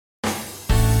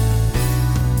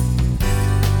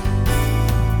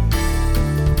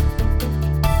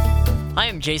I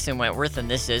am Jason Wentworth, and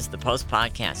this is the Post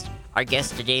Podcast. Our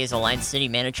guest today is Alliance City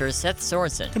Manager Seth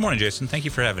Sorensen. Good morning, Jason. Thank you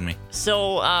for having me.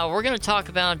 So we're going to talk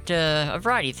about a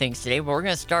variety of things today, but we're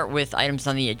going to start with items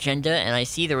on the agenda, and I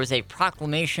see there was a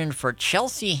proclamation for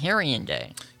Chelsea Herrion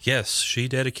Day. Yes, she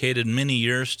dedicated many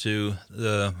years to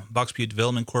the Box Butte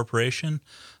Development Corporation.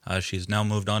 She's now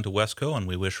moved on to Wesco, and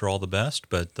we wish her all the best,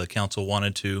 but the council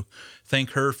wanted to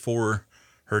thank her for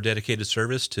her dedicated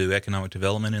service to economic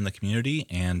development in the community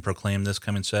and proclaim this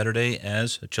coming Saturday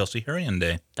as Chelsea Herrion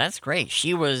Day. That's great.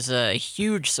 She was a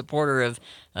huge supporter of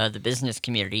the business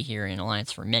community here in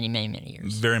Alliance for many, many, many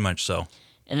years. Very much so.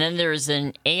 And then there's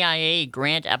an AIA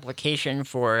grant application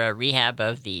for rehab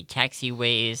of the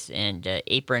taxiways and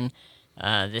apron.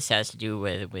 This has to do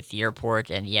with the airport,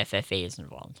 and the FFA is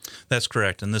involved. That's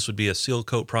correct, and this would be a seal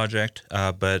coat project,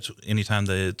 but anytime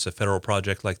that it's a federal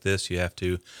project like this, you have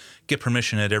to get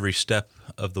permission at every step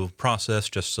of the process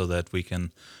just so that we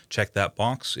can check that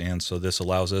box, and so this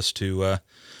allows us to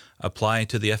apply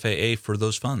to the FAA for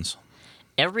those funds.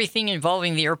 Everything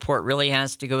involving the airport really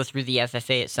has to go through the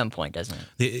FFA at some point, doesn't it?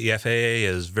 The FAA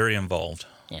is very involved.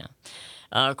 Yeah.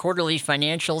 Quarterly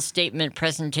financial statement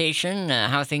presentation,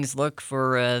 how things look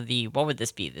for what would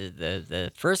this be,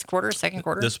 the first quarter, second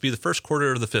quarter? This would be the first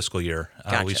quarter of the fiscal year.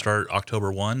 Gotcha. We start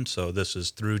October 1, so this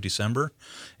is through December.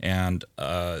 And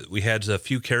we had a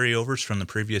few carryovers from the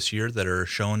previous year that are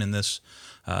shown in this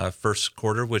first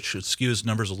quarter, which skews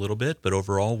numbers a little bit, but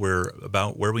overall we're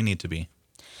about where we need to be.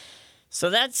 So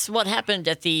that's what happened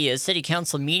at the city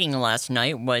council meeting last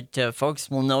night. What folks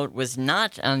will note was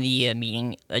not on the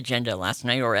meeting agenda last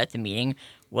night or at the meeting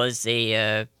was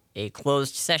a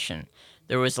closed session.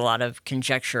 There was a lot of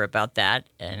conjecture about that,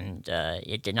 and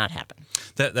it did not happen.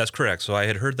 That's correct. So I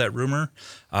had heard that rumor.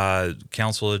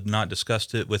 Council had not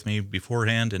discussed it with me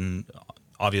beforehand and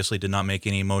obviously did not make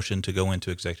any motion to go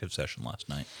into executive session last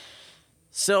night.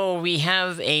 So we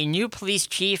have a new police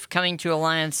chief coming to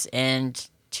Alliance, and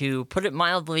to put it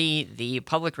mildly, the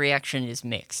public reaction is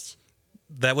mixed.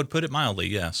 That would put it mildly,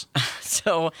 yes.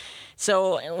 So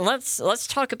let's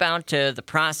talk about the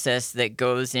process that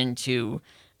goes into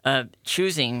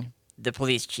choosing the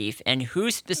police chief and who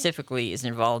specifically is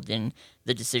involved in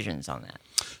the decisions on that.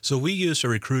 So we use a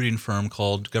recruiting firm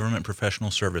called Government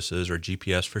Professional Services, or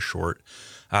GPS for short.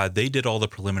 They did all the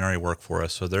preliminary work for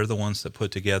us, so they're the ones that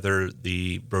put together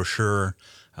the brochure,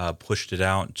 pushed it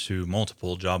out to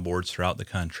multiple job boards throughout the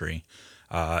country,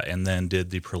 and then did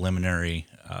the preliminary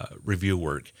review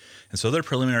work. And so their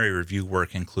preliminary review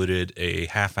work included a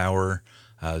half-hour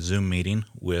Zoom meeting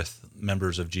with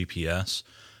members of GPS,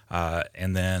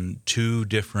 and then two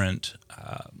different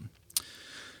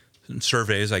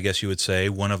surveys, I guess you would say.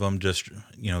 One of them just,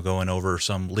 going over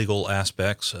some legal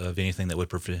aspects of anything that would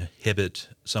prohibit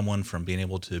someone from being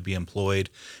able to be employed,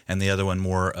 and the other one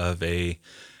more of a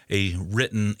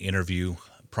written interview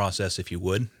process, if you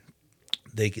would.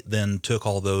 They then took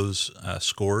all those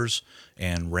scores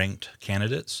and ranked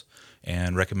candidates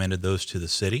and recommended those to the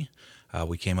city.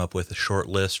 We came up with a short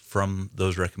list from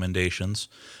those recommendations.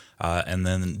 And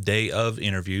then the day of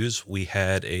interviews, we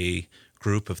had a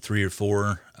group of 3 or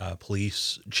 4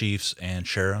 police chiefs and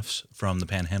sheriffs from the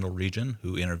Panhandle region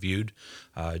who interviewed,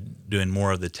 doing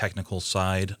more of the technical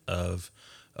side of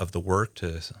the work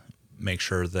to make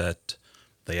sure that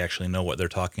they actually know what they're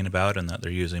talking about and that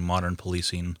they're using modern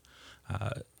policing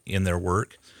in their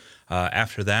work.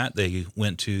 After that, they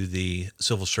went to the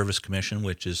Civil Service Commission,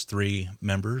 which is 3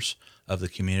 members of the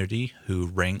community who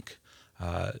rank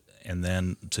and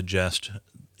then suggest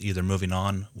either moving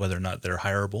on, whether or not they're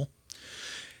hireable.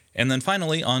 And then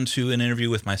finally, on to an interview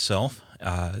with myself,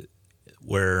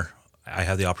 where I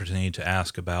had the opportunity to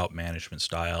ask about management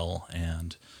style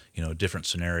and, different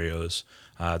scenarios.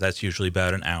 That's usually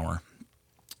about an hour.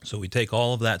 So we take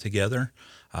all of that together,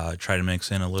 try to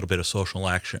mix in a little bit of social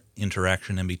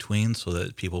interaction in between so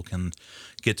that people can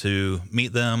get to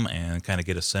meet them and kind of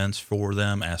get a sense for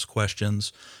them, ask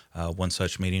questions. One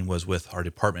such meeting was with our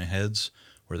department heads,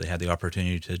 where they had the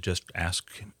opportunity to just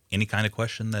ask any kind of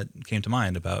question that came to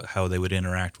mind about how they would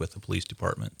interact with the police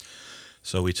department.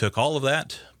 So we took all of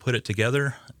that, put it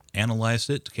together, analyzed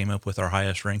it, came up with our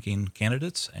highest ranking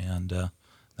candidates, and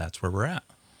that's where we're at.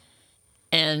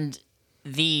 And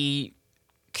the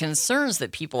concerns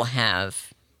that people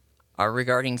have are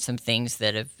regarding some things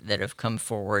that have come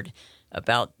forward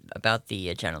about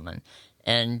the gentleman,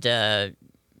 and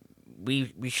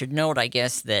we should note, I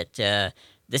guess, that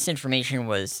this information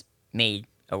was made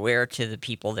aware to the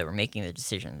people that were making the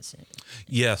decisions.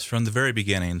 Yes, from the very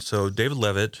beginning. So David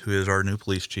Levitt, who is our new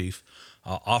police chief,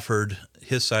 offered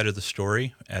his side of the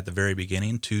story at the very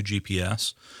beginning to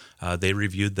GPS. They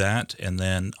reviewed that, and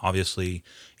then obviously,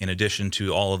 in addition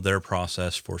to all of their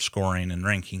process for scoring and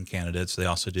ranking candidates, they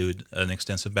also did an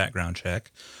extensive background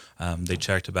check. They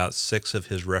checked about 6 of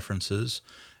his references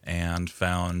and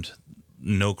found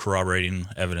no corroborating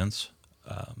evidence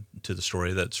to the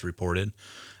story that's reported.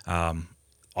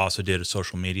 Also did a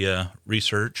social media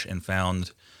research and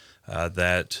found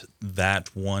that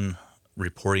one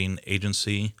reporting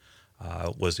agency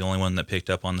was the only one that picked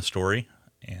up on the story,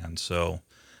 and so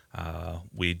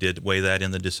we did weigh that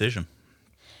in the decision.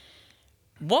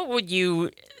 What would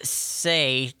you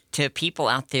say to people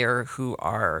out there who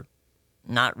are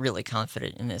not really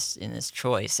confident in this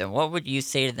choice, and what would you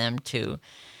say to them to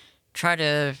try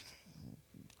to,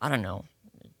 I don't know,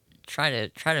 try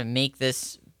to make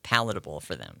this palatable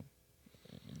for them,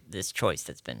 this choice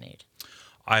that's been made?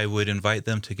 I would invite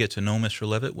them to get to know Mr.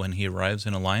 Levitt when he arrives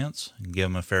in Alliance and give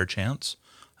him a fair chance,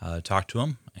 talk to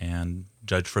him, and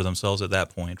judge for themselves at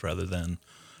that point rather than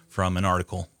from an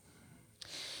article.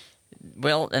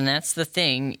 Well, and that's the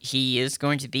thing. He is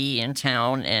going to be in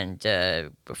town, and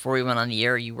before we went on the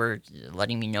air, you were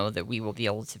letting me know that we will be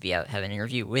able to have an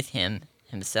interview with him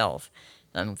himself.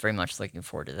 I'm very much looking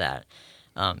forward to that,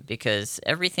 because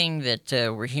everything that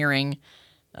we're hearing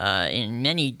in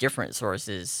many different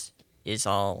sources is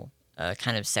all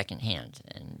kind of secondhand,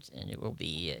 and it will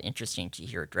be interesting to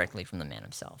hear it directly from the man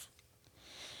himself.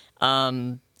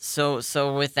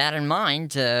 So with that in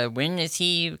mind, when is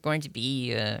he going to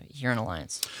be here in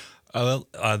Alliance?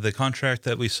 The contract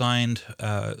that we signed,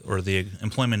 or the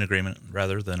employment agreement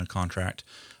rather than a contract,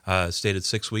 stated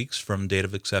 6 weeks from date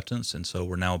of acceptance, and so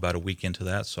we're now about a week into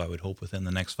that. So I would hope within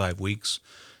the next 5 weeks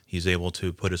he's able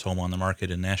to put his home on the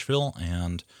market in Nashville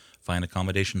and find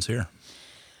accommodations here.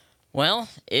 Well,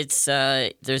 it's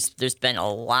there's been a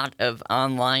lot of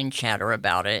online chatter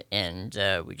about it, and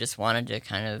we just wanted to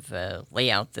kind of lay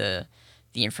out the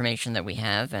information that we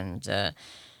have. And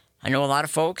I know a lot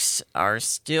of folks are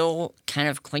still kind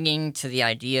of clinging to the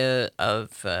idea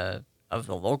of the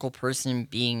local person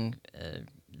being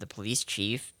the police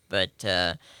chief, but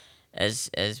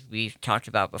as we've talked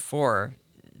about before,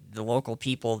 the local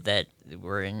people that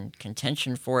were in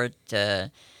contention for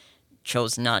it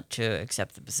chose not to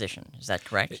accept the position. Is that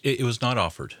correct? It was not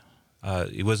offered.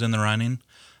 It was in the running,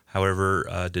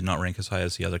 however, did not rank as high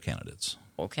as the other candidates.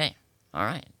 Okay. All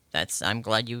right. I'm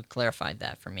glad you clarified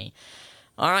that for me.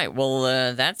 All right. Well,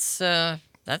 that's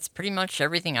pretty much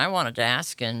everything I wanted to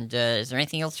ask. And is there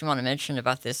anything else you want to mention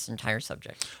about this entire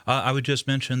subject? I would just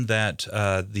mention that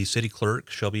the city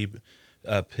clerk, Shelby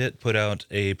Pitt, put out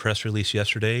a press release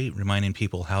yesterday reminding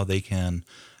people how they can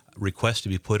request to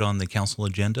be put on the council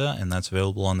agenda, and that's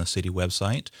available on the city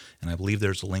website. And I believe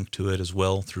there's a link to it as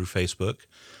well through Facebook.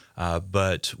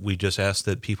 But we just ask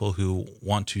that people who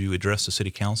want to address the city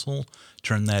council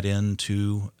turn that in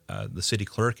to the city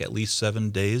clerk at least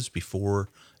 7 days before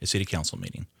a city council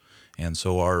meeting. And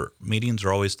so our meetings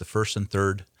are always the first and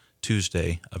third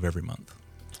Tuesday of every month.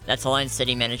 That's Alliance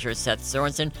City Manager Seth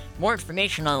Sorensen. More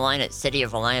information online at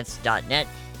cityofalliance.net.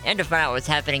 And to find out what's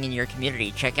happening in your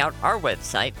community, check out our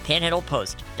website,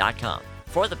 panhandlepost.com.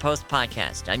 For the Post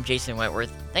Podcast, I'm Jason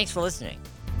Wentworth. Thanks for listening.